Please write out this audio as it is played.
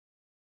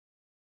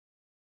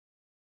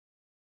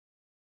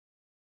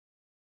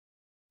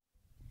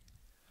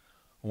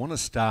I want to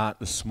start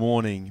this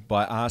morning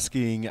by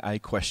asking a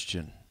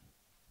question.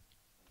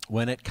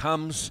 When it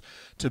comes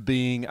to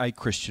being a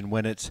Christian,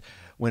 when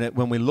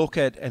we look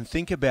at and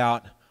think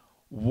about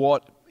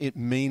what it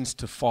means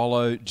to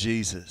follow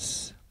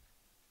Jesus,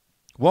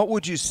 what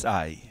would you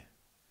say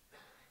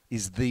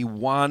is the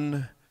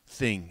one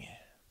thing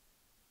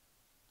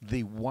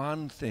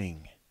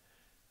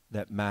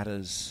that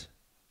matters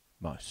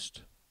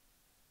most?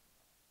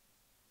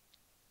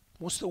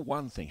 What's the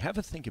one thing? Have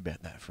a think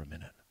about that for a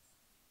minute.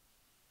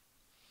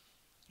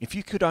 If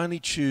you could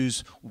only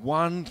choose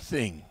one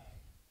thing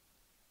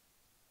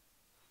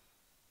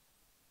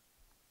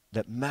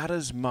that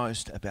matters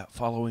most about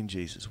following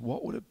Jesus,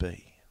 what would it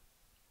be?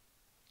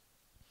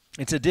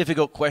 It's a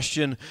difficult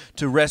question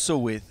to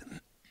wrestle with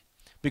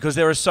because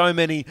there are so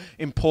many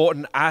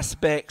important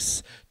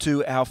aspects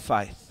to our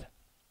faith.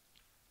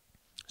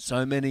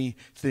 So many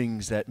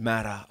things that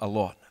matter a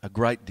lot, a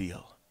great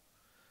deal,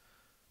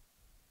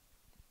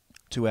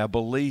 to our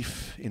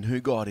belief in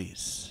who God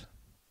is,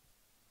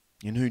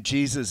 in who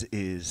Jesus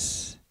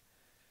is,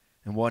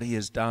 and what he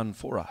has done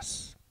for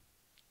us.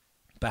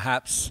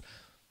 Perhaps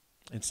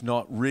it's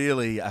not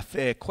really a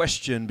fair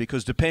question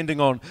because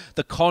depending on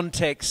the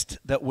context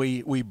that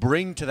we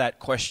bring to that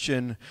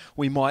question,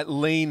 we might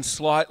lean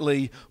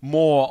slightly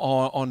more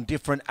on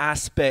different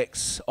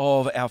aspects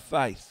of our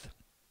faith.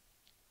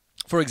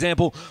 For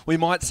example, we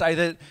might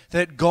say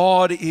that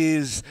God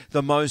is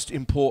the most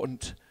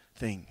important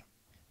thing.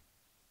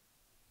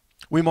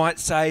 We might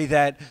say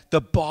that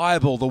the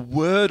Bible, the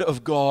Word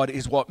of God,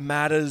 is what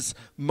matters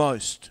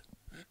most.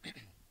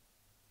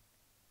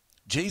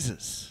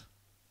 Jesus.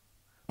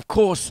 Of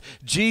course,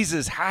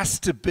 Jesus has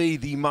to be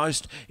the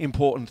most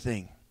important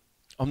thing.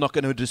 I'm not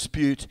going to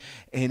dispute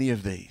any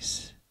of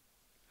these.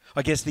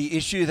 I guess the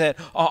issue that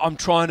I'm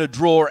trying to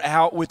draw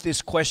out with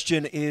this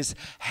question is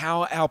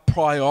how our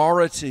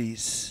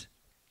priorities,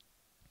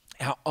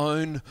 our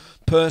own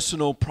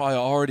personal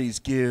priorities,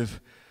 give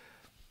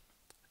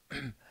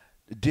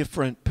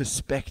different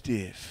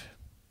perspective,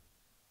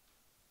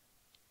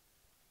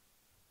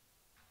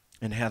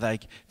 and how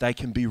they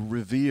can be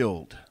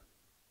revealed,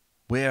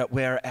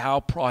 where our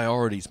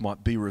priorities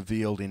might be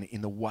revealed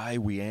in the way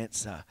we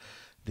answer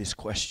this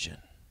question.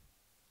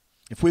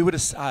 If we were to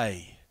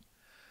say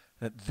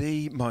that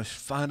the most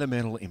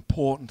fundamental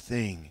important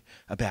thing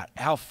about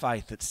our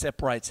faith that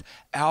separates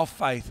our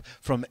faith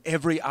from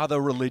every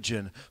other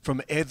religion,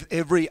 from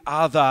every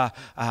other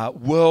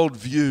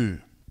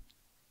worldview,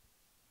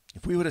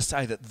 if we were to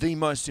say that the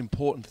most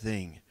important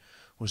thing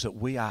was that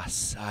we are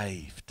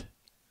saved,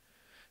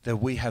 that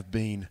we have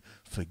been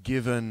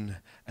forgiven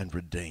and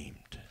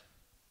redeemed.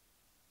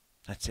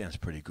 That sounds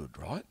pretty good,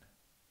 right?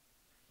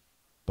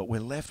 But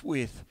we're left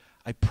with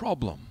a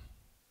problem.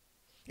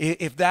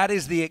 If that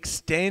is the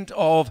extent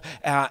of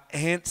our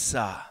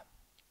answer,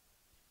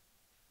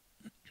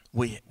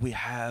 we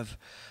have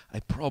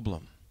a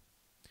problem.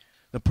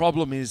 The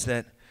problem is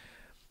that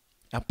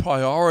our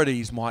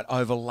priorities might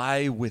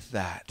overlay with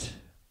that.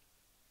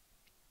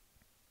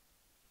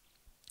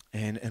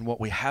 And what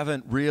we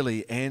haven't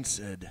really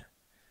answered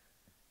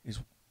is,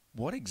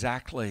 what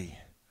exactly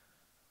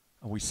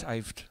are we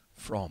saved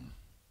from?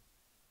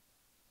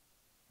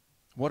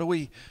 What are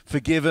we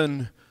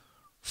forgiven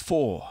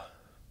for?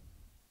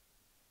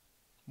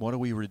 What are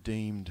we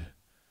redeemed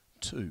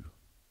to?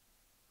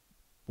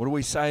 What are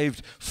we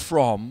saved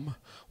from?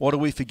 What are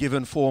we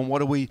forgiven for? And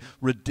what are we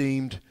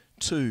redeemed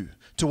to?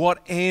 To what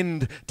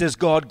end does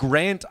God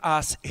grant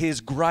us his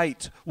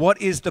grace?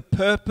 What is the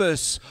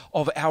purpose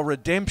of our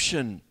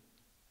redemption?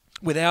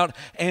 Without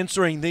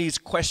answering these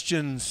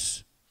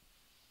questions,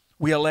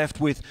 we are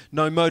left with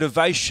no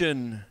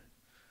motivation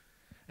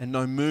and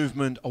no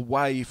movement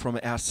away from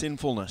our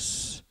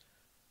sinfulness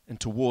and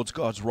towards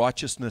God's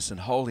righteousness and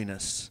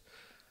holiness.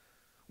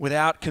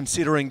 Without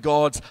considering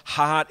God's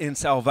heart in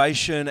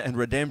salvation and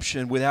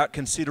redemption, without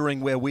considering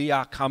where we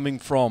are coming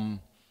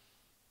from,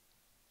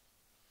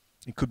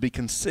 it could be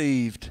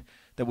conceived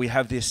that we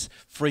have this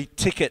free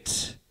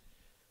ticket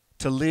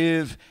to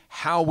live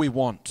how we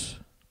want,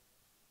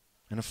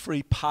 and a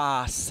free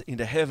pass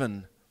into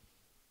heaven.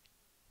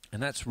 And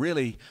that's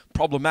really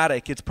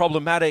problematic. It's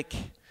problematic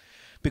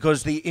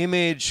because the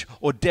image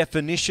or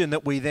definition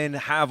that we then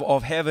have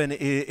of heaven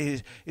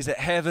is that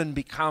heaven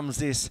becomes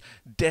this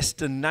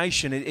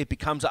destination. It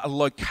becomes a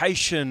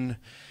location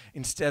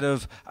instead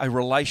of a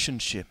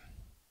relationship.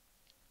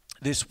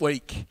 This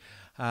week,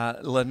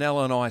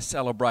 Lynelle and I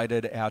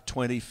celebrated our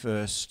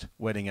 21st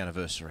wedding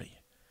anniversary.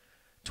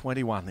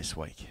 21 this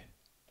week.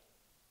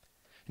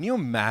 Can you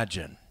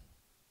imagine,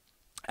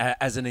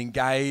 as an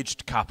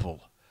engaged couple,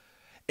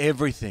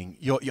 everything,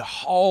 your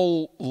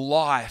whole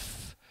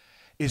life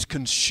is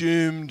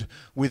consumed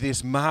with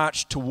this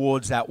march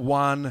towards that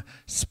one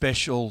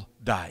special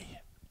day,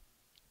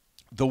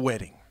 the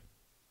wedding.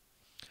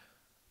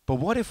 But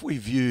what if we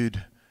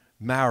viewed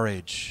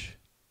marriage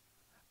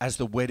as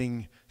the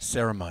wedding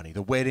ceremony,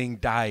 the wedding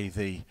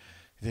day,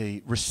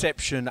 the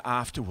reception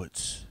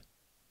afterwards?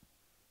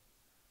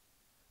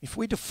 If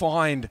we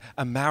defined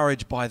a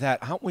marriage by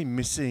that, aren't we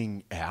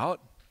missing out?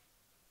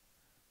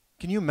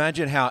 Can you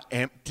imagine how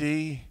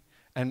empty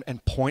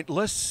and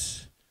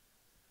pointless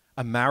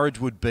a marriage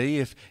would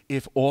be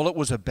if all it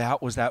was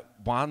about was that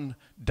one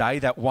day,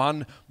 that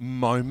one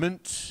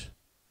moment,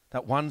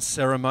 that one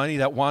ceremony,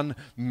 that one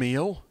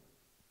meal?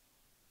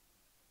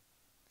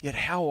 Yet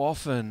how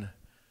often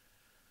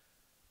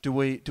do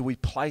we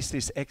place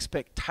this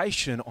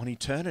expectation on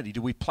eternity?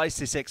 Do we place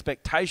this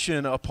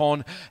expectation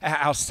upon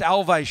our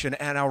salvation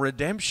and our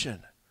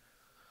redemption?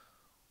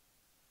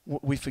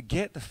 We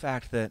forget the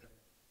fact that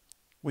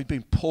we've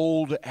been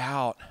pulled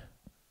out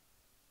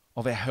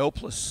of our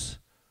helpless,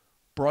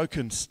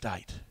 broken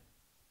state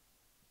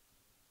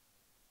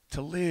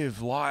to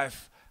live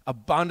life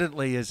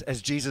abundantly,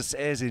 as Jesus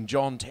says in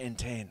John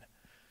 10:10,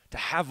 to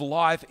have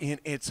life in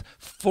its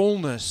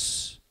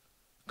fullness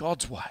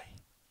God's way.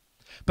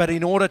 But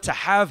in order to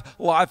have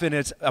life in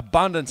its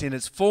abundance, in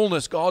its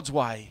fullness God's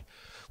way,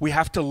 we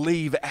have to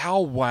leave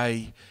our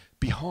way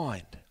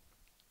behind.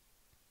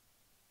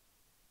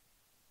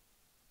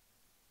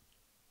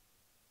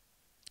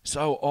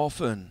 So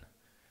often,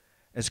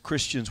 as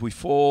Christians, we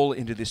fall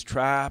into this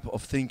trap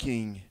of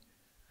thinking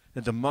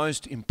that the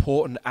most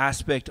important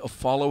aspect of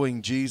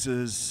following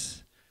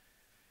Jesus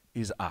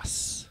is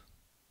us.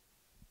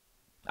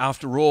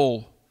 After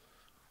all,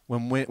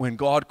 when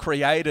God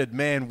created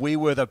man, we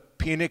were the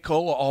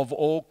pinnacle of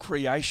all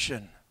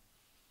creation.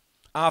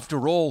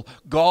 After all,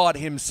 God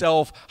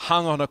himself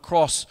hung on a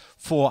cross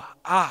for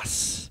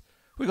us.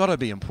 We've got to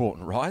be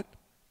important, right?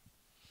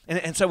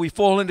 And so we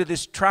fall into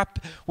this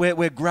trap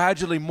where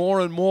gradually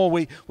more and more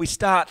we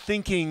start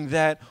thinking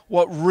that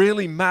what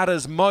really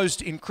matters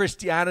most in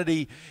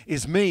Christianity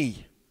is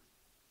me,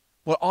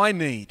 what I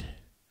need,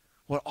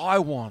 what I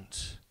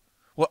want,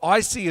 what I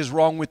see is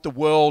wrong with the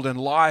world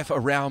and life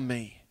around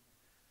me,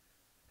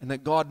 and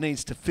that God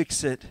needs to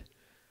fix it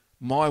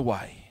my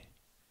way,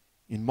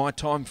 in my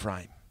time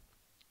frame.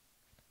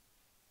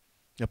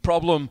 The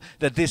problem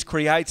that this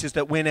creates is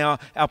that when our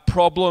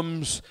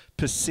problems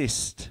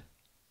persist,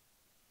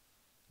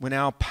 when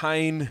our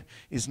pain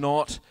is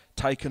not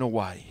taken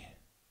away,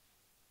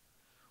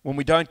 when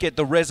we don't get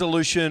the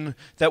resolution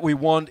that we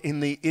want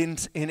in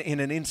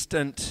an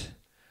instant,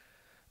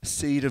 a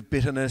seed of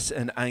bitterness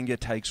and anger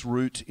takes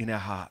root in our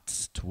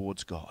hearts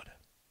towards God.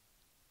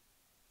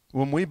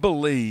 When we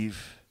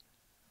believe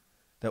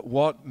that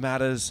what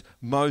matters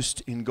most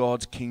in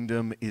God's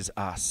kingdom is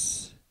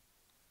us,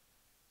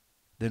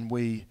 then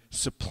we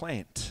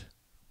supplant,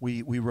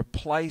 we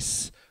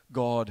replace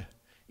God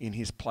in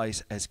his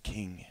place as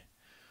king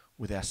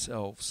with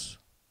ourselves.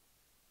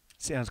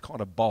 Sounds kind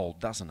of bold,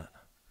 doesn't it?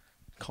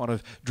 Kind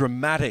of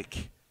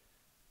dramatic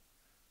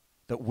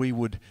that we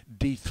would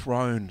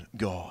dethrone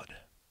God.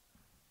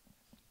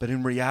 But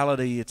in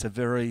reality, it's a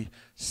very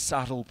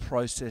subtle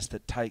process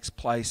that takes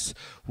place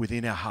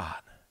within our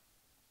heart.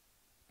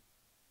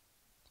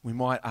 We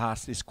might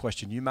ask this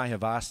question. You may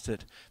have asked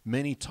it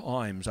many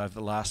times over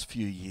the last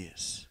few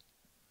years.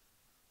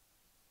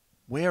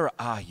 Where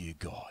are you,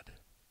 God?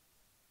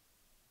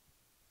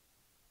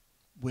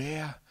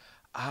 Where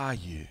are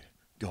you,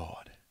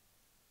 God,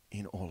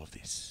 in all of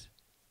this?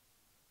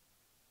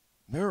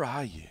 Where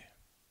are you?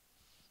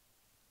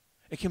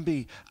 It can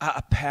be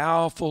a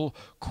powerful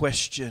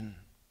question,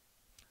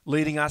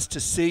 leading us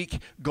to seek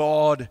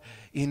God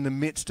in the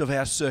midst of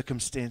our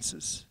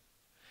circumstances.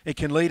 It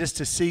can lead us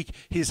to seek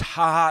his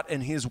heart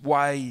and his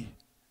way,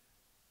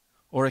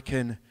 or it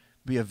can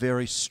be a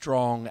very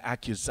strong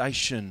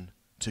accusation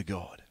to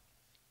God.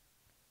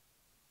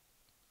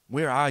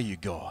 Where are you,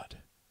 God?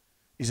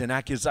 Is an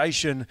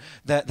accusation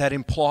that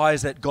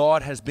implies that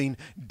God has been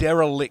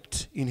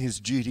derelict in his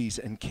duties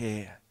and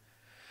care,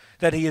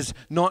 that he has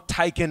not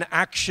taken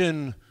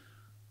action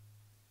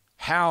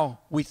how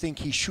we think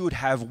he should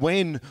have,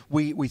 when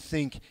we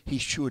think he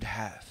should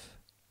have,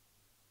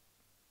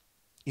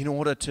 in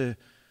order to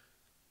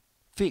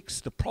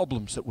fix the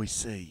problems that we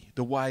see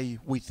the way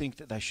we think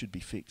that they should be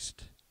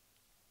fixed.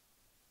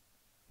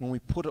 When we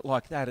put it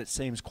like that, it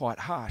seems quite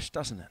harsh,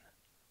 doesn't it?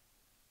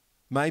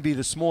 Maybe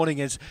this morning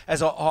as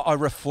I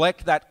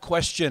reflect that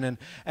question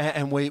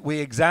and we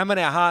examine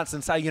our hearts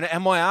and say,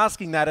 am I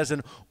asking that as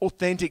an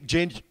authentic,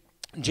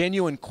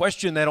 genuine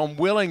question that I'm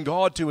willing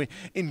God to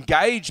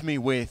engage me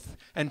with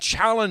and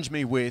challenge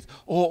me with?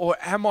 Or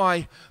am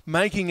I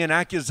making an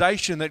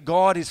accusation that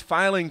God is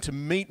failing to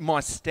meet my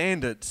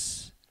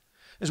standards?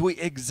 As we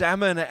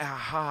examine our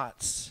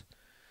hearts,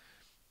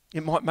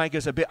 it might make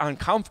us a bit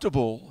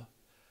uncomfortable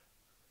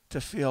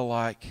to feel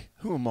like,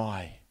 who am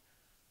I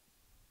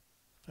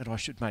that I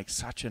should make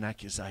such an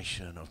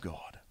accusation of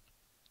God?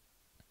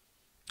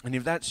 And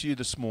if that's you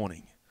this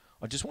morning,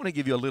 I just want to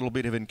give you a little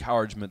bit of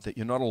encouragement that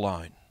you're not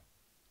alone.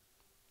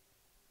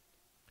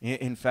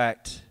 In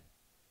fact,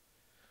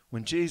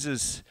 when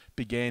Jesus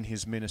began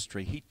his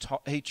ministry,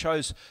 he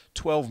chose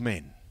 12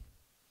 men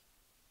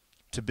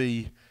to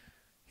be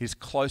his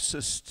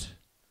closest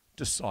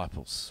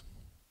disciples,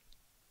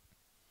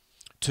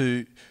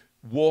 to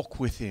walk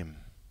with him,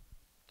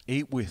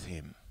 eat with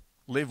him,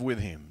 live with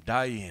him,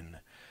 day in,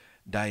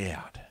 day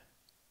out.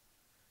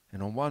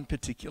 And on one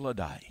particular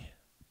day,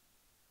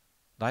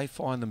 they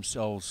find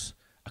themselves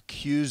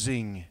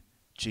accusing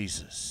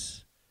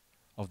Jesus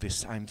of this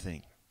same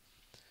thing.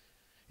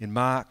 In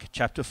Mark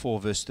chapter 4,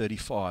 verse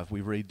 35,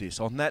 we read this.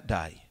 On that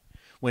day,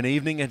 when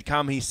evening had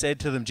come,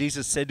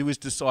 Jesus said to his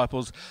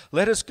disciples,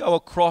 "Let us go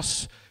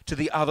across to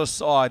the other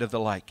side of the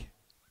lake."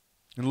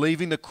 And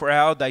leaving the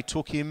crowd, they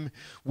took him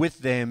with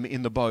them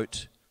in the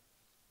boat,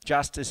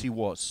 just as he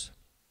was.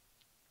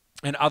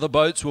 And other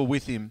boats were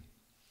with him.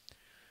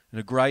 And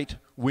a great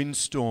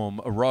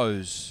windstorm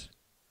arose.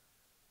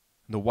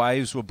 And the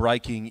waves were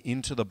breaking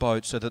into the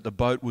boat so that the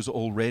boat was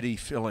already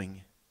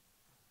filling.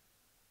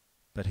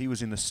 But he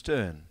was in the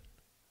stern,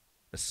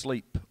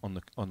 asleep on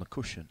the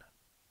cushion.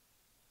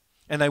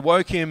 And they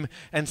woke him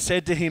and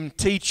said to him,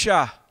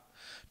 "Teacher,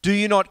 do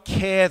you not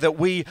care that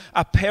we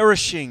are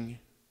perishing?"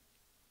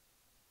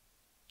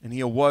 And he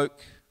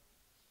awoke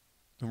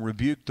and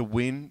rebuked the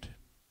wind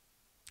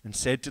and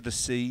said to the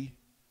sea,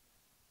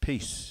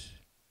 "Peace,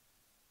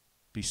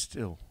 be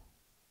still."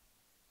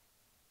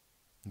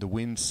 And the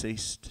wind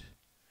ceased,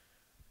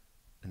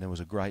 and there was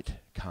a great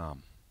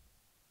calm.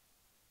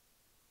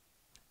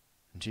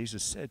 And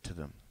Jesus said to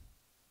them,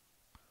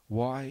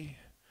 "Why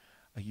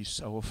are you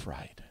so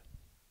afraid?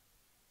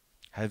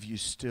 Have you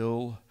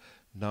still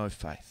no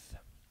faith?"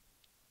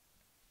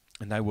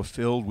 And they were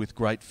filled with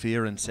great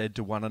fear and said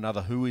to one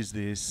another, "Who is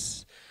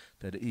this,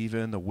 that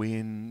even the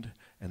wind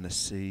and the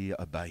sea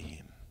obey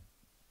him?"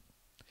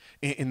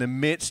 In the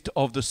midst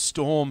of the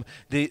storm,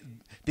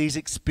 these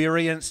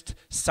experienced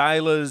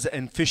sailors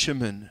and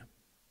fishermen,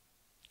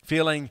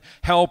 feeling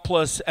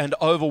helpless and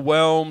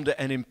overwhelmed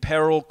and in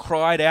peril,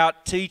 cried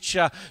out,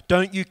 "Teacher,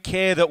 don't you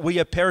care that we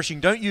are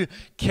perishing? Don't you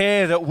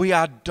care that we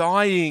are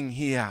dying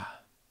here?"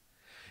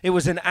 It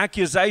was an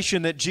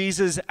accusation that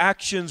Jesus'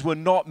 actions were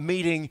not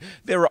meeting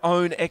their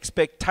own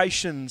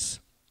expectations.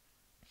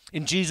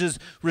 In Jesus'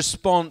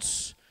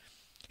 response,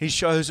 he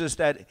shows us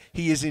that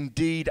he is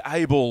indeed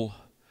able,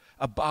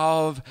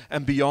 above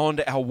and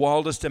beyond our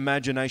wildest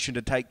imagination,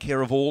 to take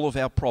care of all of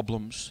our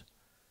problems,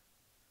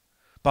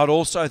 but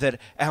also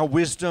that our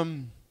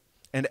wisdom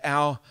and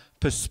our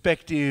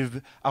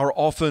perspective are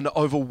often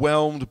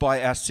overwhelmed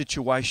by our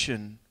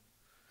situation.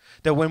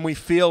 That when we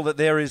feel that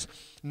there is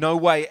no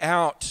way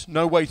out,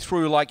 no way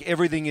through, like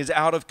everything is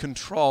out of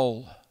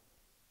control,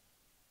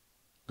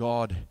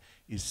 God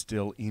is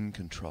still in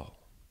control.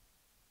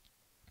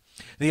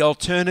 The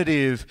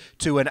alternative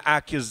to an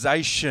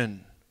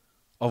accusation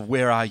of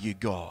 "Where are you,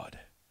 God?"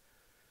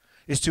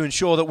 is to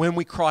ensure that when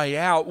we cry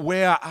out,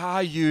 "Where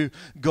are you,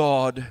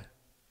 God?"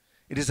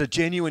 it is a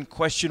genuine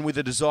question with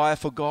a desire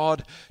for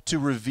God to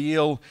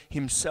reveal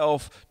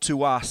himself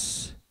to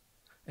us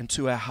and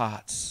to our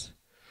hearts.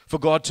 For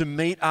God to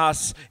meet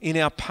us in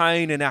our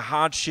pain and our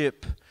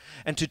hardship,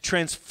 and to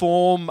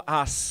transform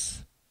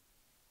us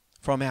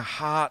from our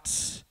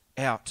hearts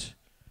out.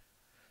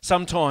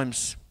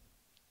 Sometimes,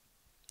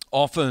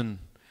 often,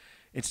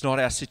 it's not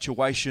our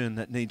situation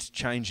that needs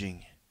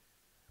changing,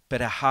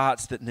 but our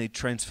hearts that need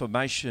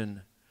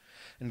transformation.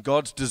 And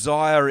God's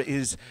desire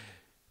is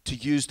to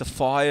use the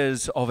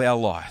fires of our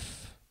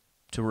life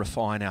to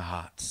refine our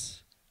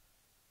hearts.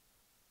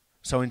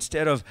 So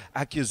instead of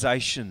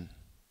accusation,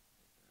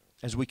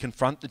 as we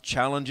confront the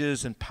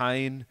challenges and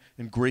pain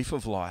and grief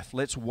of life,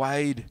 let's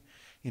wade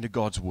into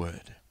God's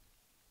word.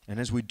 And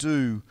as we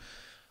do,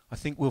 I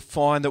think we'll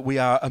find that we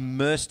are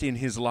immersed in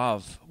his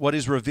love. What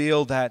is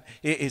revealed that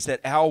is that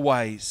our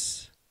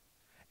ways,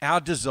 our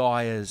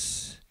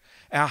desires,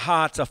 our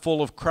hearts are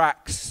full of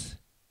cracks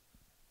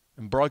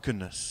and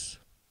brokenness.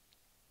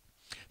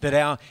 That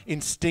our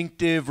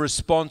instinctive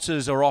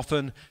responses are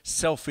often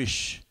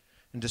selfish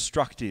and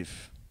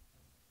destructive.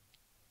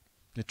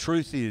 The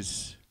truth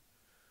is,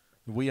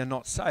 we are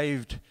not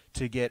saved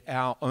to get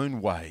our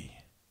own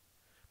way,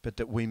 but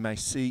that we may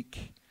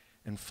seek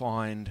and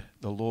find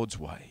the Lord's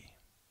way.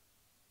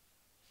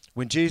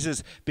 When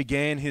Jesus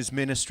began his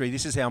ministry,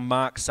 this is how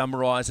Mark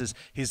summarizes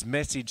his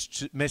message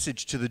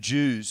to the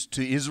Jews,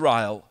 to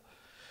Israel.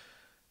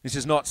 This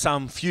is not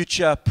some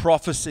future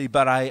prophecy,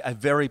 but a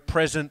very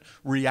present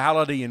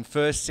reality in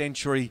first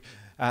century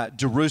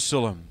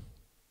Jerusalem,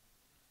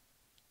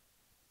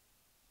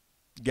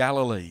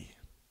 Galilee.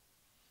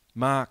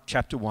 Mark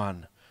chapter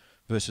 1.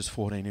 Verses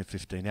 14 and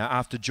 15. Now,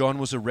 after John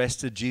was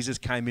arrested, Jesus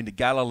came into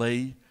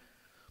Galilee,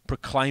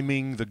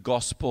 proclaiming the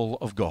gospel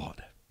of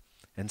God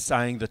and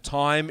saying, "The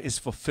time is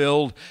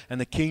fulfilled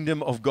and the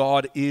kingdom of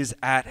God is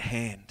at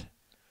hand.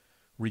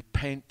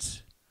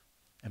 Repent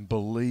and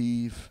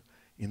believe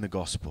in the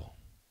gospel."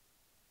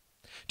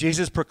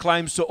 Jesus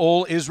proclaims to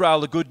all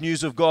Israel the good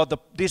news of God.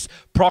 This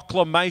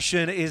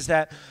proclamation is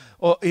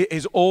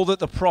all that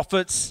the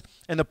prophets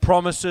and the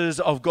promises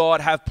of God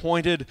have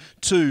pointed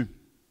to.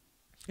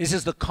 This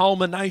is the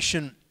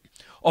culmination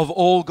of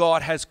all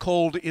God has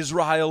called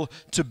Israel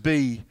to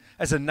be,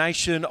 as a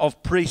nation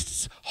of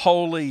priests,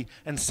 holy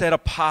and set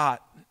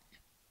apart.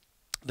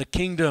 The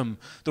kingdom,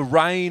 the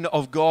reign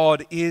of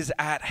God is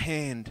at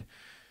hand.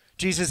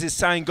 Jesus is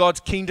saying God's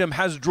kingdom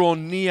has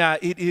drawn near.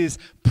 It is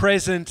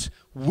present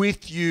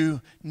with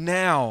you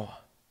now.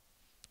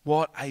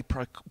 What a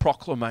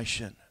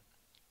proclamation.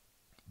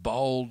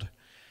 Bold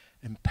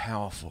and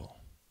powerful.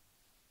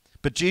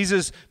 But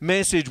Jesus'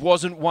 message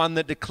wasn't one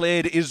that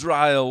declared to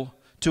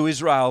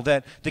Israel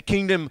that the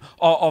kingdom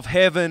of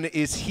heaven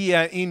is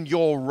here in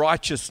your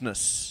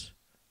righteousness.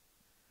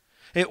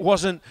 It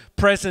wasn't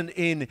present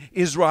in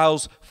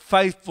Israel's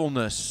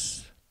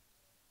faithfulness,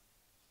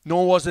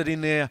 nor was it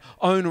in their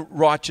own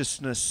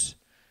righteousness.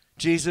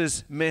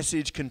 Jesus'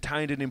 message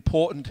contained an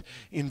important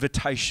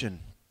invitation.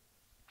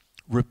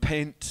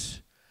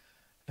 Repent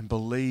and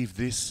believe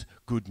this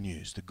good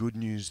news, the good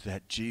news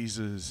that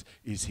Jesus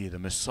is here. The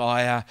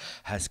Messiah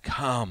has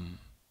come,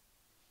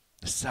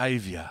 the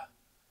Savior,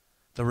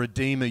 the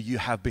Redeemer you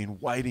have been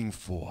waiting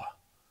for,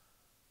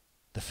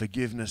 the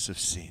forgiveness of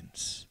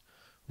sins.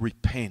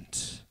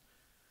 Repent,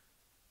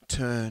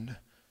 turn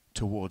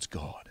towards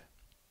God.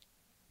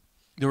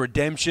 The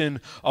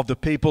redemption of the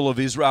people of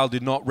Israel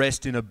did not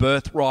rest in a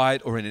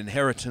birthright or an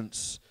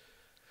inheritance.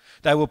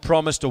 They were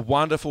promised a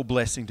wonderful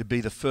blessing to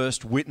be the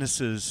first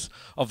witnesses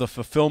of the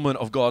fulfillment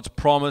of God's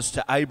promise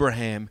to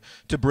Abraham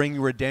to bring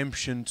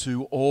redemption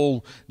to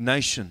all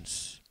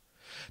nations.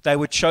 They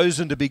were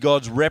chosen to be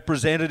God's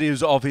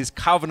representatives of his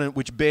covenant,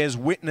 which bears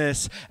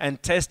witness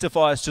and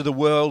testifies to the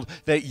world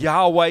that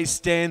Yahweh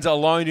stands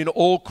alone in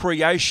all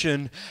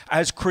creation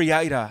as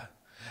creator,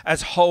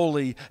 as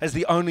holy, as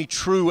the only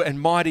true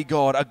and mighty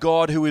God, a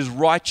God who is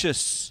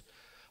righteous,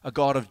 a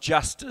God of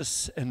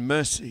justice and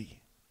mercy.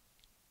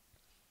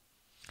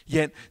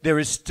 Yet there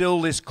is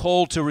still this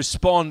call to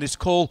respond, this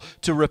call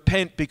to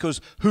repent, because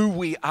who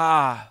we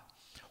are,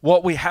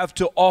 what we have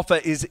to offer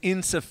is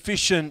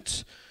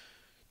insufficient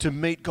to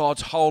meet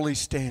God's holy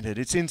standard.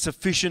 It's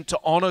insufficient to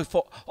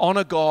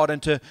honor God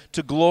and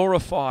to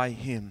glorify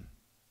him.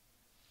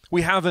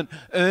 We haven't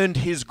earned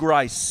his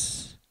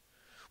grace.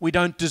 We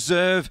don't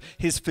deserve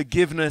his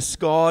forgiveness.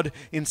 God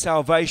in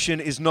salvation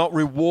is not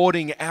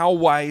rewarding our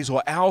ways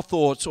or our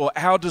thoughts or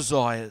our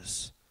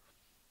desires.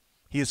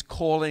 He is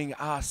calling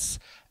us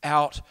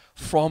out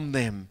from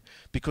them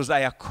because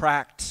they are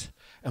cracked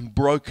and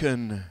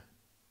broken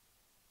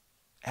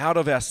out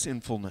of our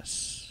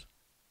sinfulness,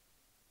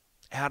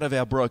 out of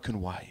our broken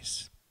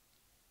ways.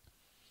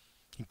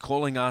 He's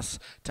calling us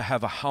to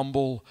have a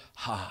humble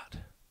heart,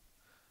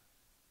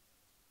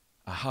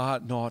 a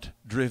heart not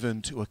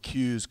driven to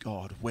accuse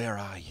God, where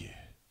are you?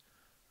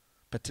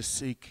 But to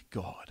seek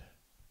God.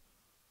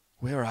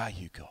 Where are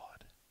you, God?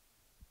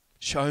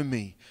 Show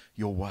me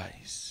your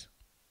ways.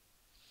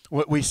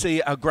 We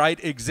see a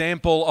great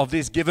example of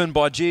this given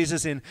by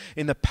Jesus in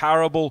the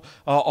parable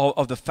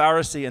of the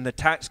Pharisee and the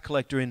tax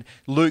collector in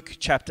Luke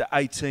chapter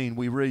 18.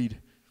 We read,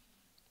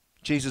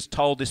 Jesus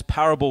told this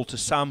parable to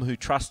some who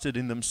trusted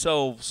in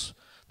themselves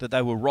that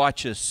they were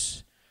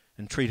righteous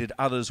and treated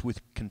others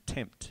with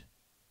contempt.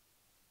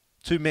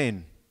 2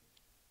 men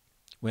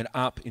went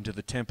up into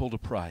the temple to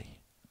pray,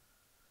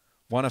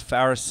 one a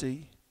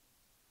Pharisee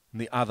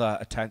and the other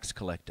a tax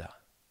collector.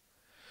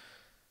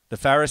 The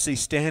Pharisee,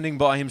 standing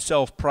by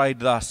himself, prayed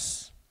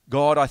thus,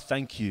 God, I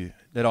thank you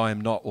that I am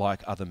not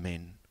like other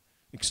men,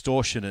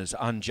 extortioners,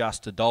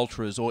 unjust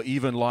adulterers, or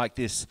even like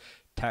this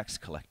tax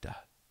collector.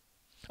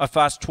 I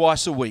fast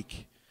twice a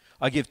week.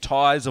 I give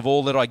tithes of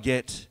all that I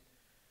get.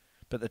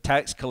 But the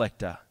tax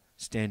collector,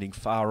 standing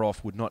far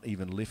off, would not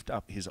even lift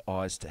up his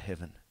eyes to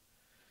heaven,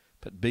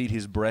 but beat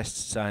his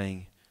breast,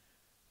 saying,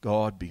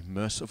 God, be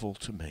merciful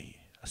to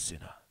me, a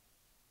sinner.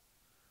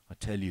 I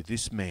tell you,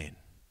 this man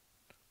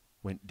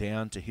went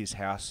down to his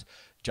house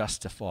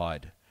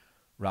justified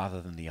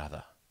rather than the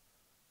other.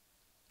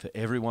 For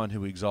everyone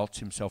who exalts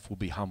himself will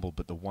be humbled,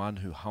 but the one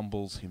who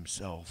humbles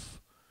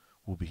himself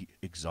will be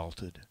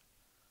exalted.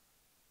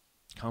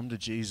 Come to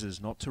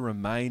Jesus not to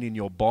remain in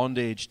your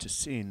bondage to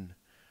sin,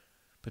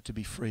 but to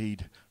be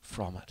freed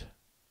from it.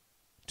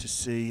 To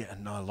see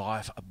and know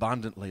life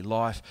abundantly,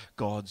 life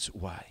God's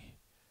way.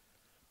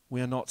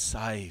 We are not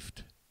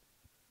saved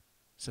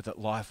so that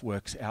life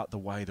works out the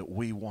way that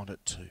we want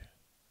it to.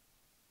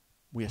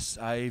 We are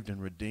saved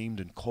and redeemed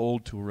and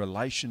called to a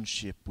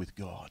relationship with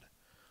God,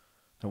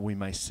 that we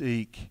may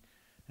seek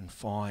and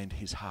find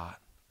his heart,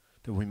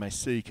 that we may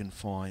seek and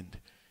find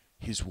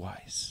his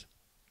ways.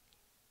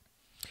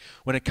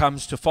 When it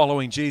comes to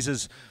following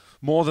Jesus,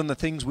 more than the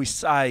things we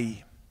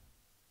say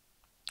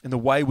and the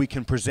way we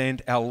can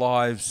present our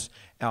lives,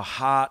 our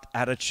heart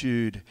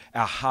attitude,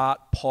 our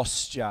heart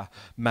posture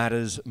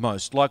matters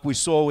most. Like we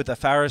saw with the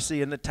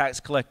Pharisee and the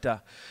tax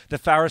collector. The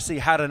Pharisee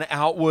had an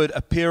outward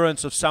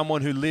appearance of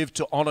someone who lived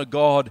to honor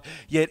God,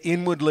 yet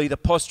inwardly the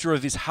posture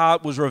of his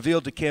heart was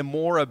revealed to care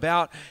more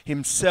about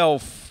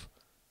himself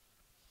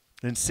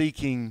than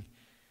seeking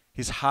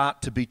his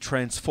heart to be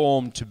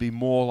transformed to be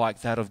more like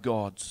that of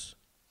God's.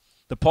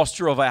 The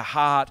posture of our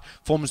heart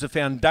forms the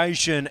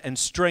foundation and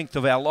strength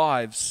of our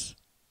lives.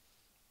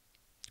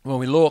 When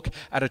we look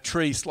at a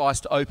tree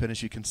sliced open,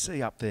 as you can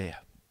see up there,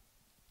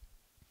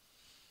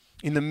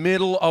 in the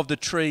middle of the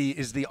tree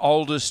is the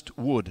oldest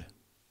wood.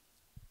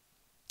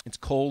 It's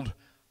called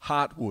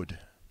heartwood.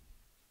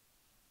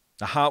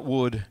 The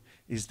heartwood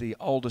is the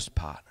oldest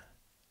part.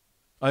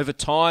 Over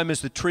time,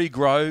 as the tree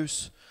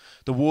grows,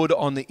 the wood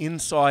on the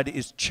inside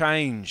is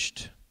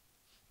changed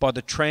by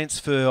the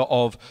transfer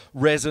of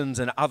resins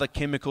and other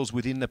chemicals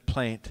within the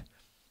plant,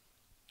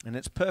 and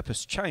its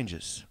purpose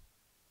changes.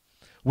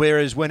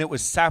 Whereas when it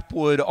was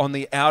sapwood on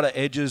the outer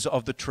edges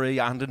of the tree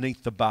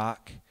underneath the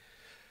bark,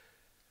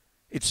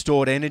 it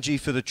stored energy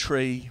for the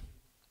tree.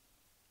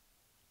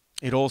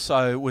 It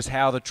also was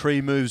how the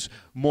tree moves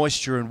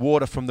moisture and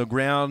water from the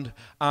ground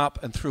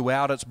up and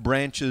throughout its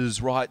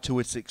branches right to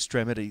its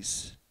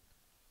extremities.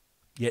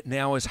 Yet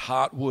now as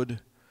heartwood,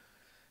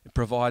 it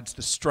provides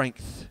the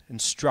strength and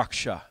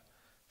structure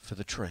for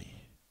the tree.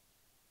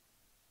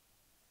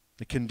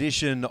 The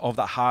condition of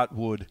the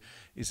heartwood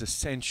is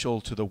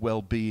essential to the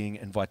well-being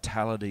and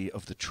vitality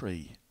of the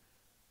tree.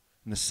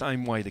 In the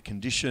same way, the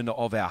condition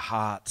of our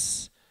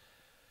hearts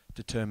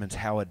determines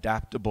how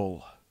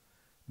adaptable,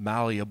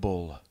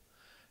 malleable,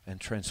 and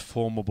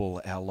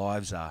transformable our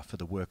lives are for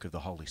the work of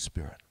the Holy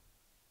Spirit.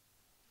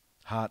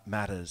 Heart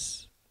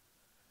matters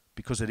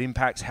because it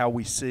impacts how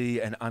we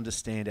see and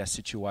understand our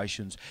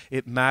situations.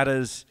 It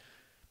matters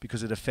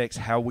because it affects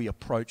how we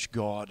approach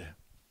God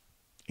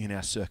in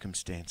our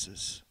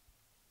circumstances.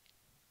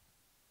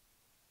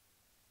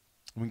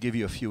 I'm going to give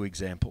you a few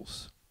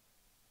examples.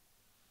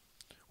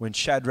 When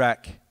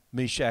Shadrach,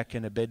 Meshach,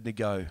 and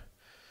Abednego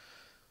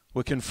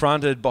were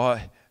confronted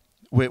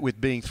with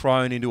being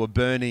thrown into a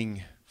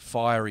burning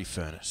fiery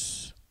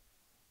furnace,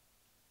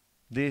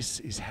 this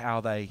is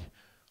how they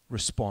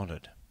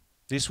responded.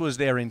 This was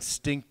their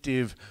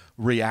instinctive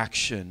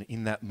reaction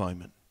in that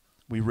moment.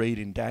 We read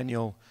in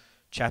Daniel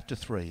chapter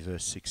 3,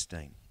 verse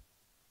 16.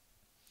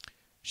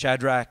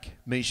 Shadrach,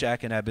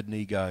 Meshach, and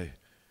Abednego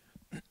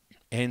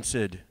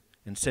answered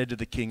and said to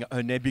the king,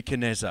 O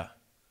Nebuchadnezzar,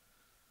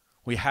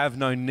 we have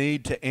no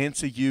need to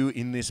answer you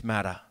in this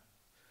matter.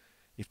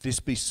 If this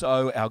be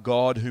so, our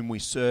God whom we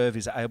serve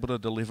is able to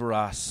deliver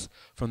us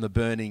from the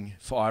burning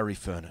fiery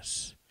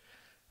furnace,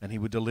 and he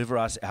would deliver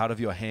us out of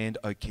your hand,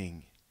 O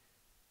king.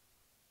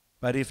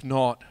 But if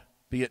not,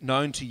 be it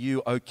known to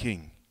you, O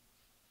king,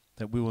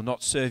 that we will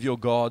not serve your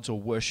gods or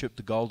worship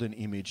the golden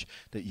image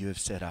that you have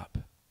set up.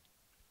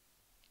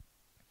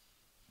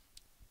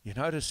 You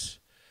notice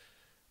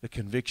the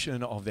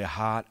conviction of their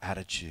heart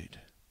attitude.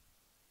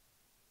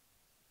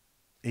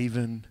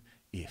 Even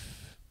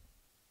if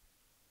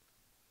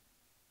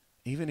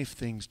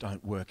things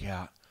don't work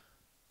out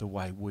the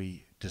way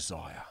we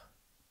desire,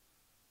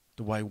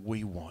 the way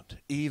we want,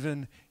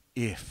 even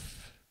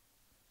if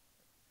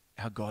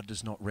our God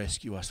does not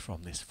rescue us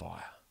from this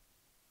fire,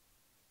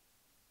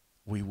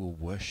 we will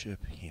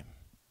worship him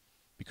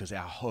because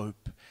our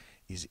hope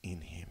is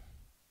in him.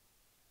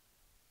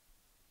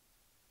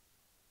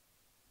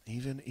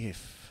 Even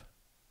if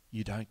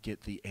you don't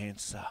get the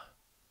answer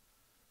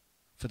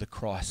for the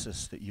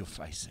crisis that you're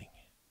facing,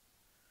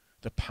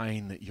 the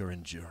pain that you're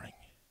enduring,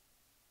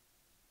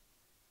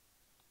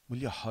 will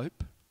your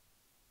hope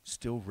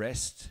still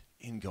rest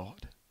in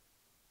God?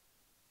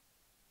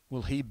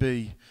 Will he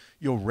be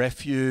your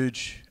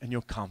refuge and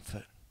your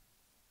comfort?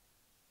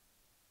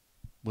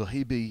 Will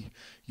he be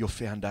your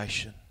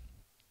foundation?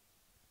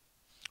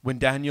 When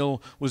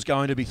Daniel was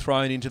going to be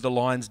thrown into the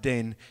lion's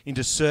den,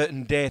 into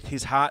certain death,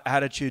 his heart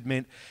attitude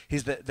meant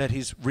that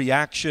his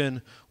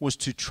reaction was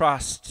to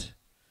trust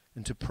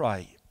and to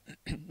pray.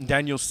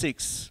 Daniel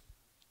 6,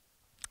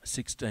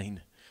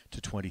 16 to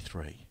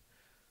 23.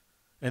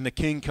 And the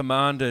king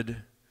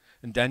commanded,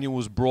 and Daniel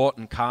was brought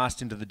and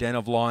cast into the den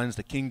of lions.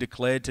 The king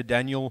declared to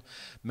Daniel,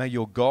 may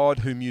your God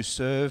whom you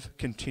serve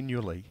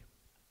continually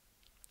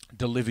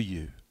deliver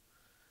you.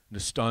 And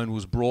a stone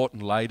was brought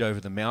and laid over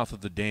the mouth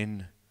of the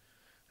den,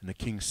 and the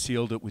king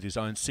sealed it with his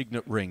own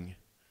signet ring,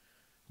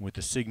 and with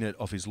the signet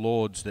of his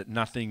lords, that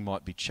nothing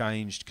might be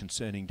changed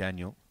concerning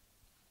Daniel.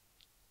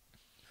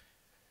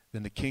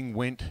 Then the king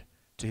went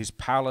to his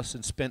palace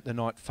and spent the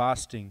night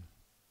fasting.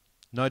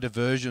 No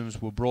diversions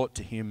were brought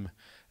to him,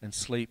 and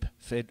sleep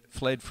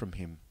fled from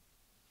him.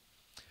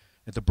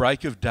 At the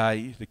break of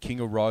day, the king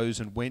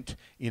arose and went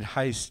in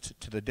haste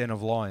to the den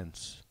of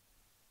lions.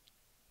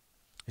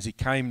 As he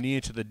came near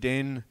to the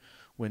den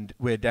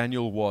where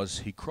Daniel was,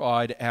 he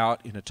cried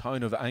out in a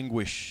tone of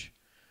anguish.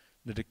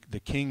 The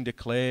king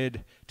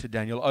declared to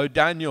Daniel, O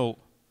Daniel,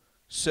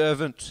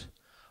 servant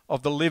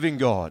of the living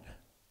God,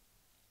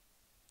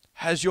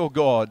 has your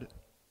God,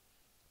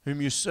 whom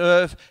you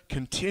serve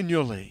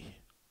continually,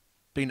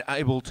 been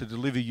able to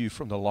deliver you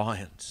from the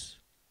lions?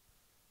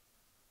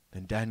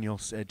 Then Daniel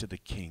said to the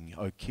king,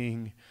 O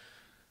king,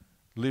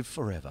 live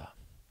forever.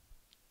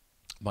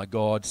 My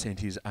God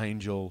sent his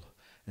angel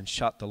and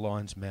shut the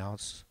lions'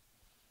 mouths,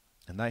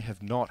 and they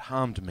have not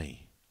harmed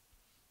me,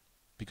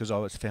 because I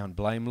was found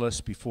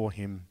blameless before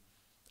him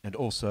and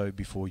also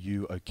before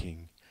you, O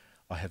king.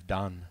 I have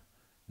done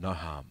no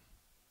harm.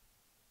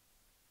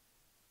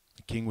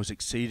 The king was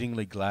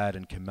exceedingly glad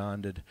and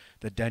commanded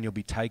that Daniel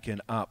be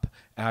taken up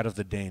out of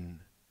the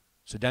den.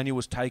 So Daniel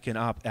was taken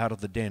up out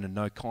of the den, and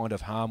no kind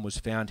of harm was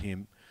found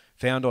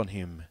on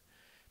him,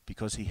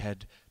 because he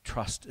had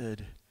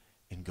trusted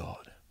in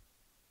God.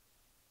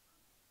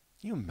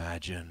 Can you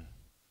imagine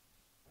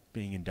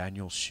being in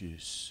Daniel's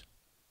shoes,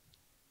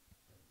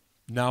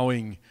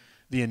 knowing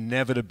the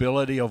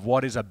inevitability of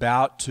what is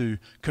about to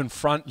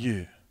confront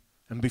you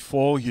and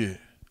befall you?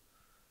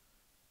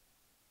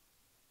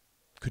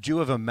 Could you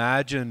have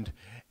imagined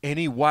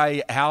any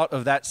way out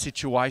of that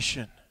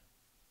situation?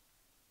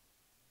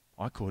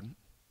 I couldn't.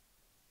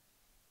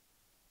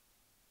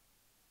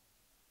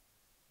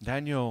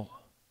 Daniel's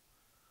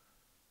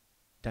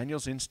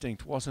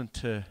instinct wasn't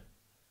to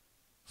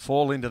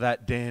fall into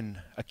that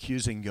den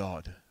accusing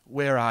God.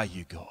 Where are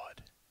you,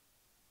 God?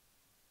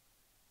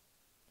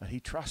 But he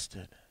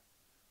trusted.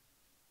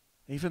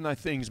 Even though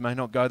things may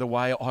not go the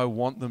way I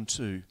want them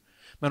to,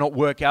 may not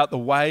work out the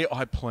way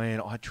I plan,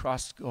 I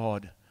trust,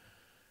 God,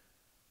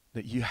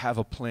 that you have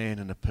a plan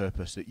and a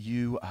purpose, that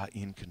you are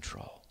in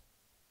control.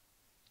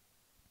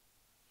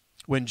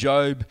 When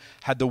Job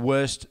had the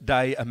worst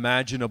day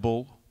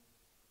imaginable,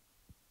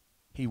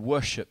 he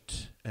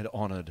worshipped and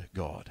honored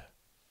God,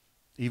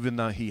 even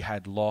though he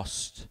had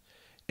lost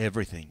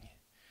everything.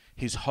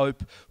 His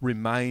hope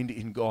remained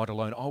in God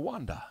alone. I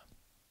wonder,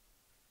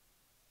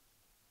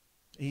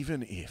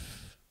 even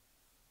if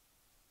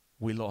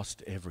we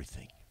lost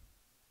everything,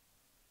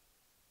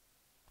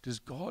 does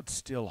God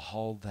still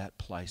hold that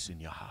place in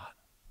your heart?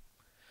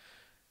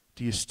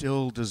 Do you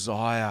still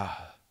desire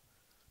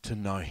to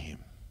know him?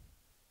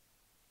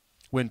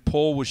 When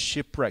Paul was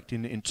shipwrecked,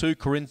 in 2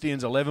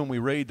 Corinthians 11 we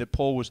read that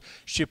Paul was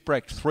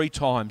shipwrecked 3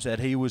 times, that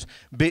he was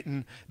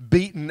beaten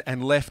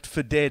and left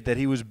for dead, that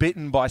he was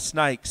bitten by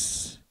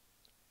snakes.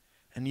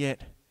 And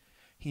yet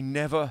he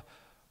never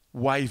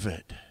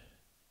wavered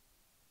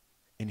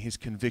in his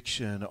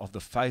conviction of the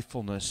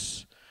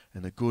faithfulness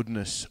and the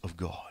goodness of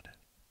God.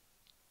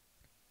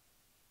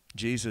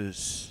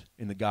 Jesus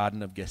in the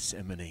Garden of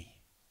Gethsemane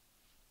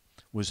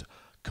was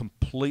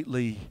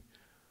completely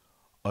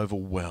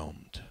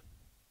overwhelmed,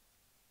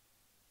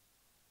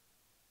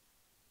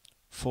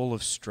 full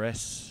of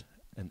stress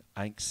and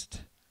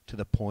angst to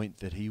the point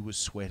that he was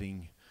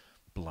sweating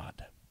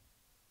blood.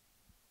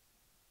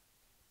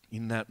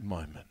 In that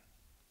moment,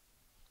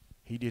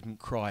 he didn't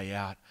cry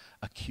out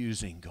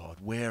accusing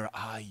God, "Where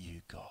are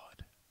you,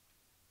 God?"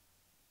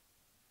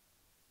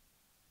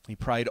 He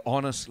prayed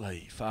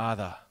honestly,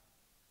 "Father,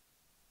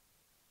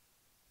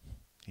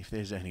 if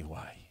there's any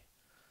way,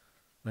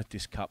 let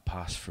this cup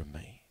pass from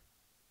me.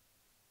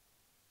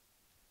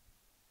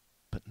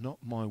 But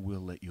not my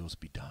will, let yours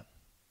be done."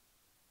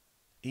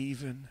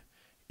 Even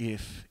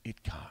if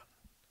it can't.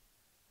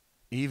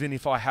 Even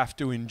if I have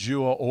to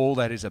endure all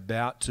that is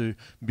about to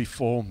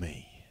befall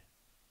me,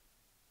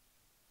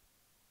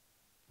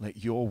 let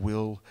your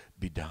will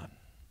be done.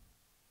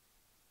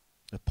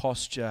 The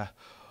posture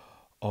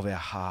of our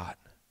heart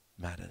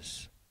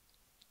matters.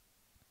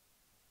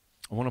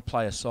 I want to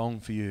play a song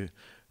for you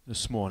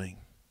this morning.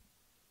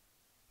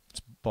 It's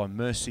by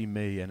Mercy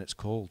Me and it's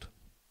called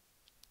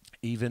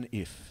Even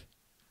If.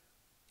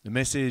 The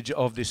message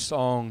of this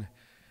song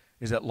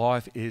is that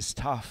life is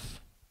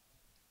tough.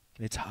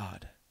 It's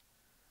hard.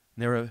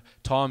 There are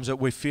times that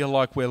we feel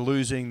like we're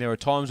losing. There are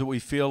times that we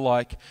feel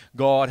like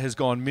God has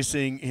gone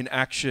missing in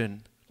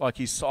action, like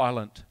he's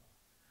silent.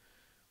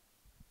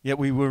 Yet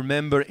we will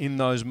remember in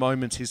those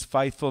moments his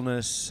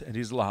faithfulness and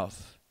his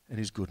love and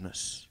his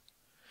goodness.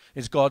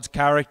 It's God's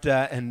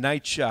character and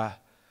nature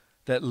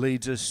that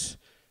leads us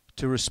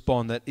to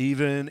respond, that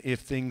even if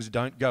things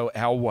don't go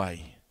our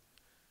way,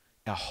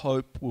 our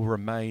hope will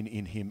remain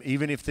in him.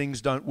 Even if things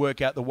don't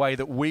work out the way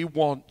that we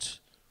want,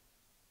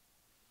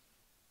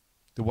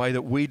 the way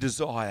that we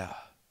desire,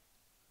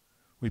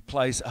 we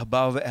place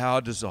above our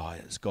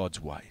desires God's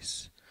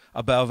ways,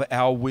 above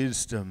our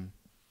wisdom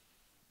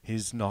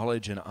his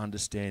knowledge and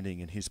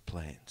understanding and his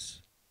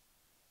plans.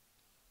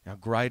 Our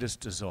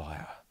greatest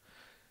desire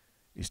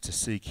is to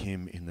seek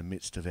him in the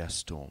midst of our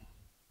storm,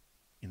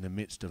 in the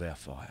midst of our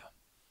fire.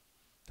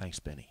 Thanks,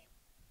 Benny.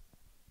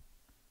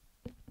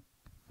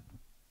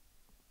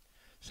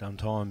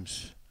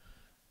 Sometimes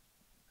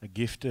a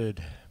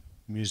gifted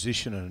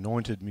musician, an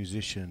anointed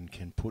musician,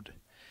 can put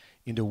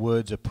into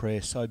words of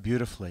prayer so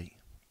beautifully.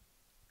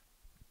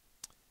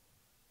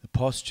 The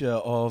posture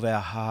of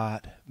our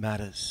heart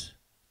matters.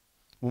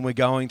 When we're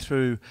going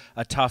through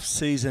a tough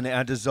season,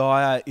 our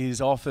desire is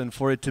often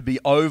for it to be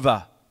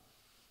over,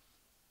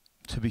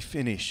 to be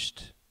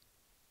finished.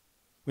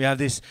 We have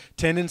this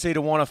tendency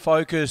to want to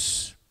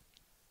focus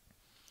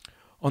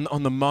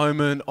on the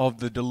moment of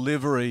the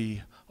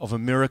delivery of a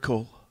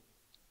miracle.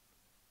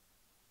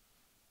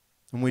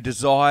 And we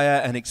desire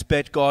and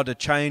expect God to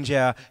change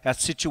our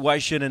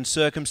situation and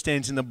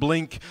circumstance in the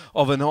blink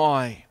of an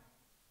eye.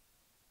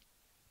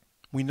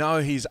 We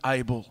know he's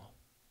able.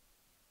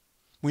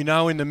 We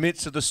know in the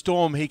midst of the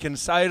storm he can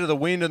say to the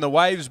wind and the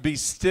waves, "Be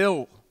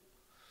still."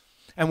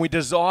 And we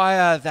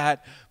desire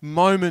that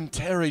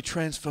momentary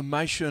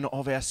transformation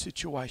of our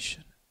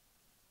situation.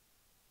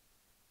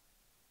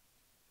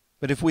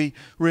 But if we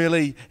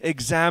really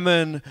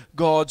examine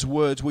God's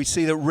words, we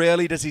see that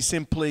rarely does he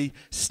simply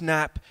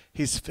snap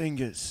his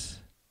fingers.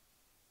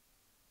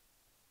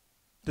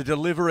 The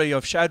delivery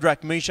of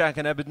Shadrach, Meshach,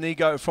 and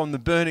Abednego from the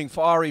burning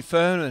fiery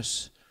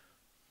furnace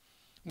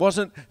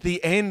wasn't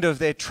the end of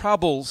their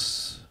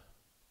troubles.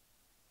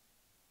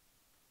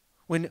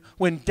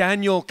 When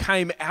Daniel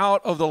came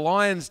out of the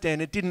lion's den,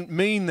 it didn't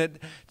mean that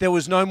there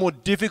was no more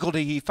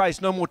difficulty he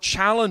faced, no more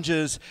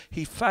challenges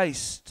he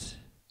faced.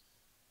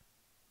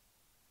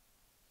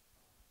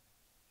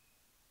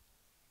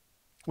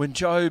 When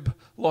Job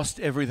lost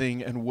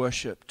everything and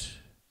worshipped,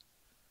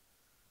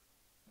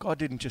 God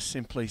didn't just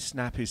simply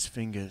snap his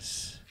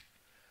fingers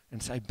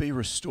and say, "Be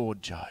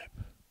restored,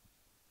 Job."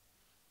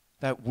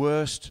 That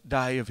worst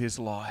day of his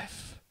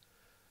life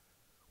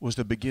was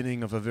the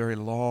beginning of a very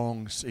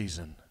long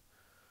season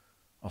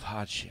of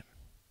hardship.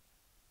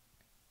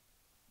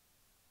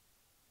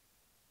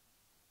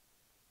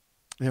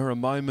 There are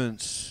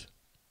moments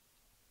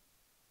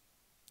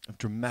of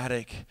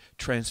dramatic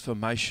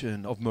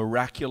transformation, of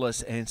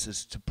miraculous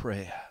answers to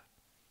prayer.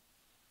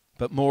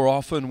 But more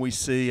often we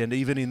see, and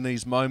even in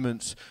these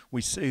moments,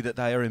 we see that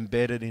they are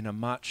embedded in a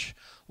much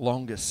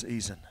longer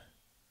season.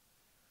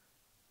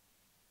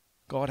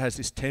 God has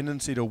this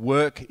tendency to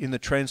work in the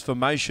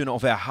transformation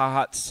of our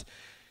hearts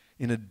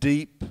in a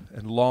deep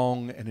and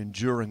long and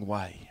enduring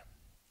way.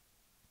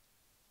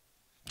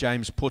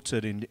 James puts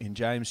it in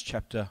James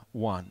chapter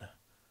 1.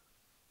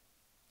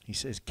 He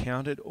says,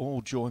 "Count it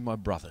all joy, my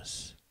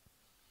brothers,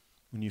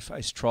 when you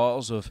face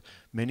trials of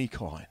many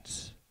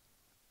kinds.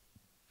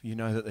 You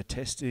know that the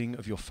testing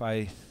of your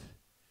faith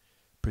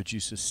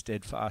produces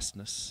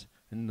steadfastness,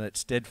 and that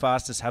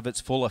steadfastness have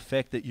its full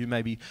effect, that you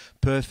may be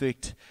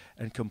perfect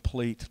and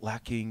complete,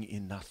 lacking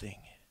in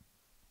nothing."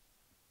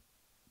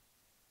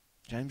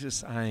 James is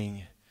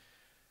saying,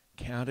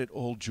 count it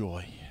all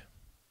joy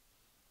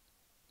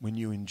when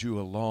you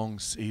endure long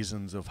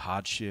seasons of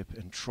hardship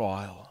and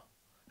trial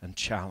and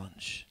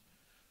challenge,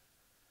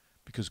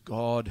 because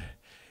God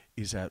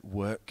is at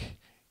work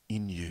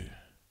in you,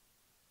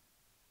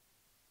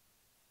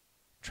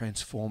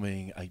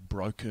 transforming a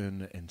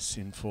broken and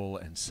sinful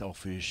and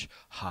selfish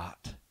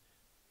heart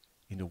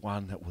into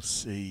one that will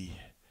see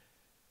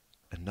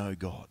and know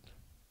God.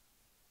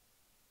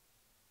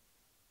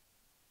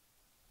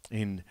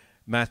 In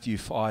Matthew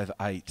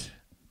 5:8,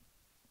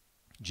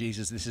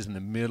 Jesus, this is in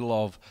the middle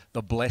of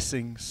the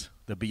blessings,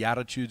 the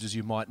Beatitudes as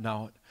you might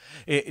know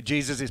it.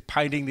 Jesus is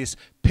painting this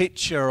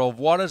picture of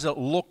what does it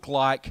look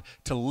like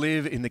to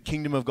live in the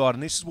kingdom of God.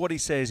 And this is what he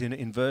says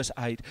in verse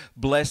 8,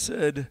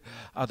 "Blessed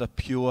are the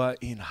pure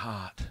in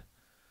heart,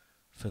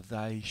 for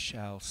they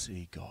shall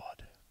see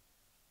God."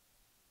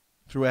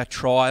 Through our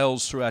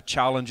trials, through our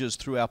challenges,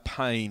 through our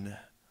pain,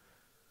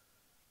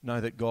 know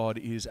that God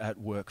is at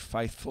work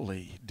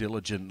faithfully,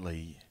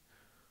 diligently,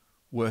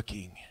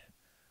 working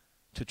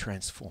to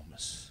transform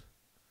us.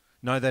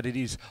 Know that it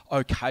is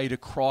okay to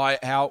cry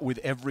out with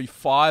every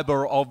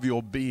fiber of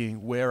your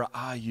being, "Where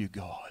are you,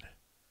 God?"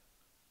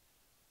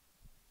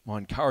 My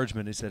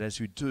encouragement is that as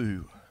you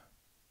do,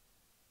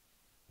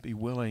 be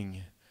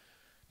willing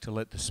to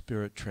let the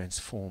Spirit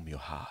transform your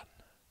heart,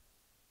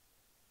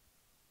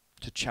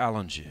 to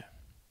challenge you.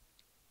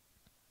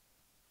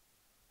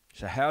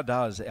 So how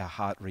does our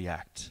heart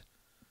react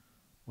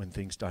when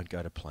things don't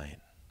go to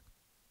plan?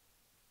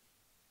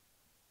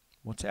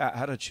 What's our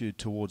attitude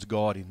towards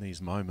God in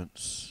these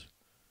moments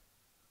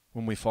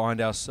when we find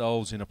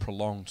ourselves in a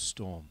prolonged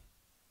storm?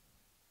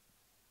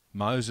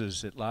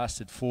 Moses, it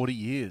lasted 40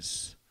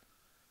 years.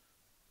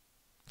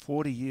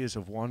 40 years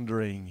of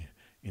wandering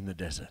in the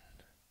desert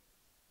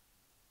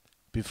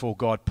before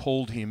God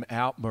pulled him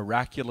out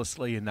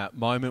miraculously in that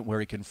moment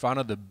where he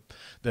confronted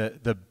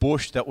the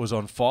bush that was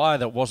on fire,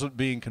 that wasn't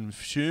being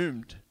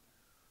consumed,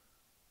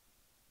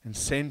 and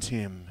sent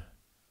him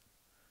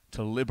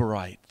to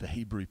liberate the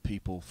Hebrew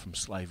people from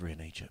slavery in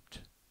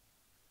Egypt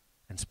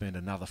and spend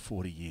another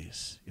 40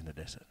 years in the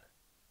desert.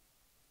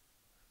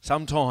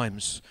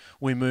 Sometimes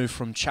we move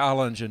from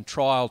challenge and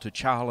trial to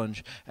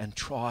challenge and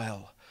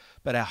trial,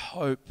 but our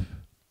hope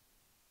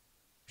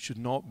should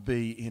not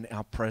be in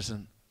our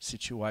present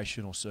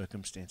situation or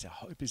circumstance. Our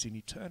hope is in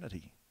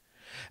eternity.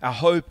 Our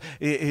hope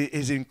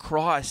is in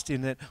Christ,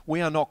 in that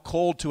we are not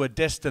called to a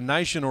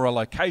destination or a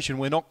location.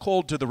 We're not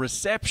called to the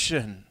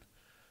reception,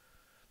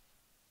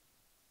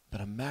 but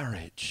a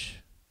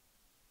marriage,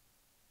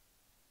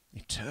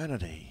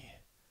 eternity,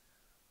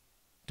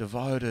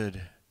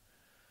 devoted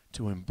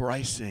to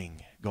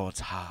embracing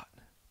God's heart,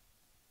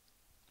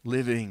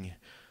 living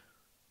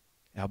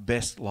our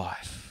best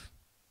life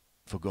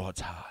for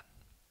God's heart,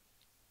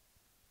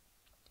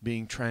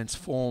 being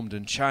transformed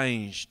and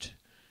changed.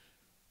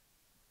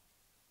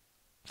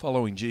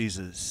 Following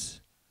Jesus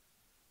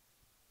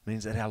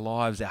means that our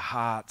lives, our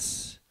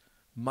hearts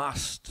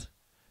must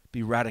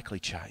be radically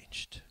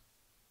changed.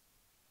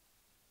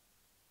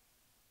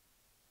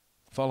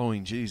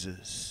 Following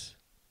Jesus,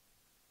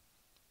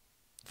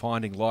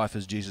 finding life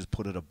as Jesus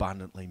put it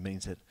abundantly,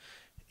 means that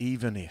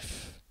even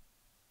if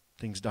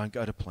things don't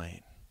go to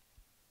plan,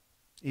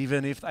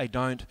 even if they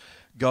don't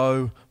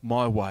go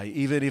my way,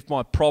 even if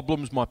my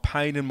problems, my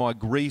pain and my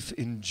grief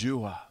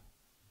endure,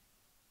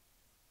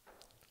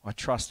 I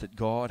trust that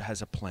God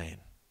has a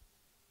plan,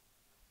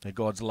 that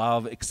God's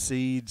love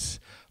exceeds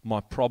my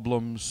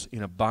problems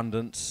in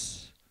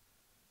abundance.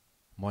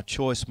 My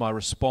choice, my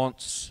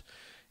response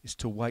is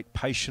to wait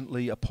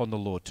patiently upon the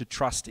Lord, to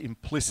trust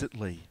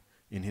implicitly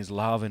in his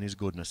love and his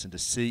goodness, and to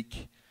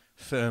seek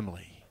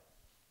firmly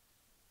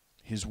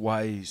his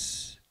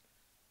ways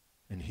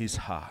and his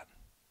heart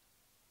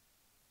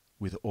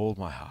with all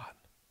my heart.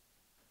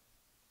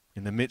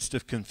 In the midst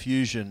of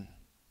confusion,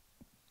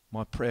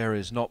 my prayer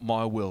is, not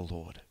my will,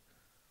 Lord,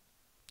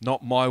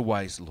 not my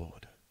ways,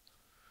 Lord,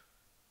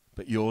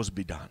 but yours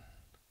be done.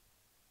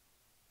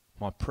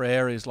 My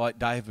prayer is like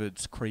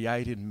David's,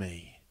 create in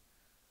me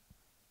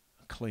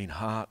a clean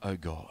heart, O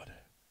God,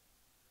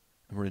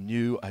 and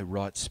renew a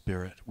right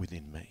spirit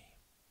within me.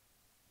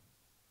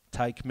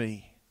 Take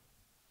me,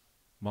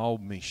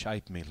 mold me,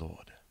 shape me,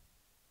 Lord.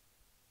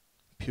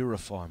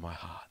 Purify my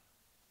heart.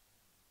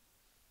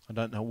 I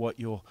don't know what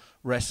you're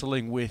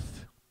wrestling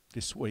with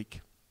this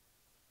week,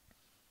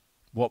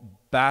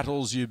 what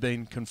battles you've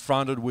been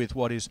confronted with,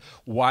 what is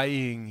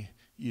weighing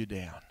you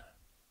down,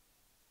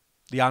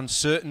 the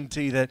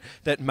uncertainty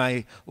that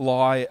may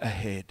lie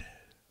ahead,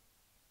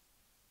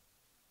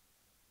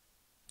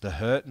 the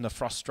hurt and the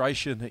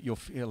frustration that you're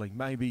feeling.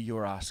 Maybe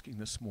you're asking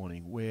this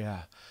morning,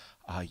 where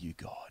are you,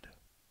 God?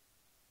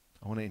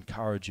 I want to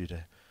encourage you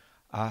to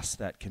ask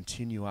that,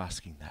 continue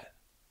asking that.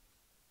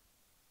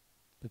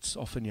 But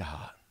soften your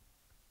heart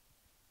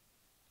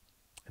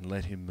and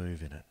let him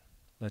move in it.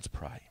 Let's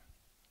pray.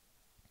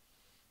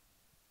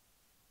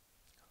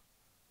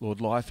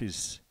 Lord, life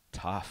is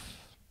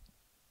tough.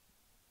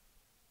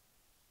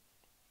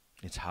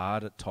 It's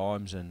hard at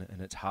times, and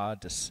it's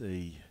hard to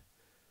see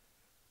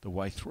the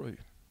way through.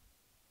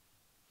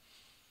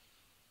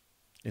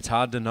 It's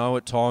hard to know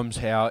at times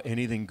how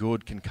anything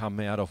good can come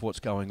out of what's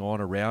going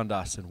on around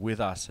us and with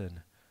us,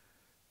 and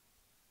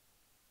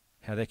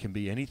how there can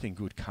be anything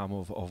good come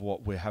of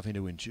what we're having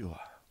to endure.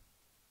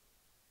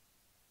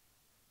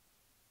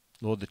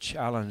 Lord, the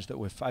challenge that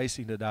we're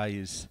facing today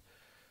is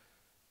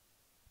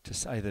to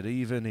say that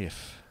even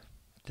if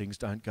things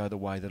don't go the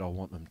way that I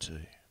want them to,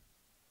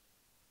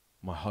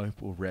 my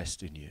hope will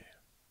rest in you.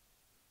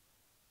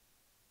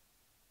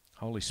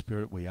 Holy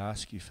Spirit, we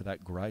ask you for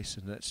that grace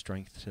and that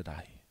strength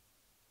today.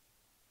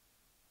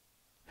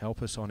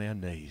 Help us on our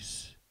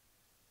knees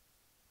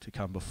to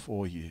come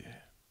before you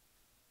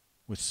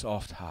with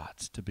soft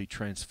hearts, to be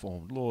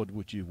transformed. Lord,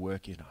 would you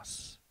work in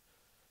us?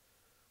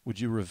 Would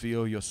you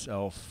reveal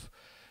yourself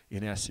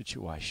in our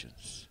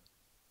situations?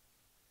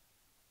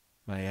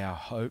 May our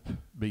hope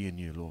be in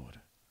you,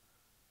 Lord.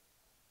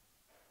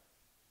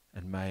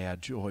 And may our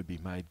joy be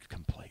made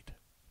complete.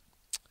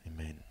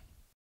 Amen.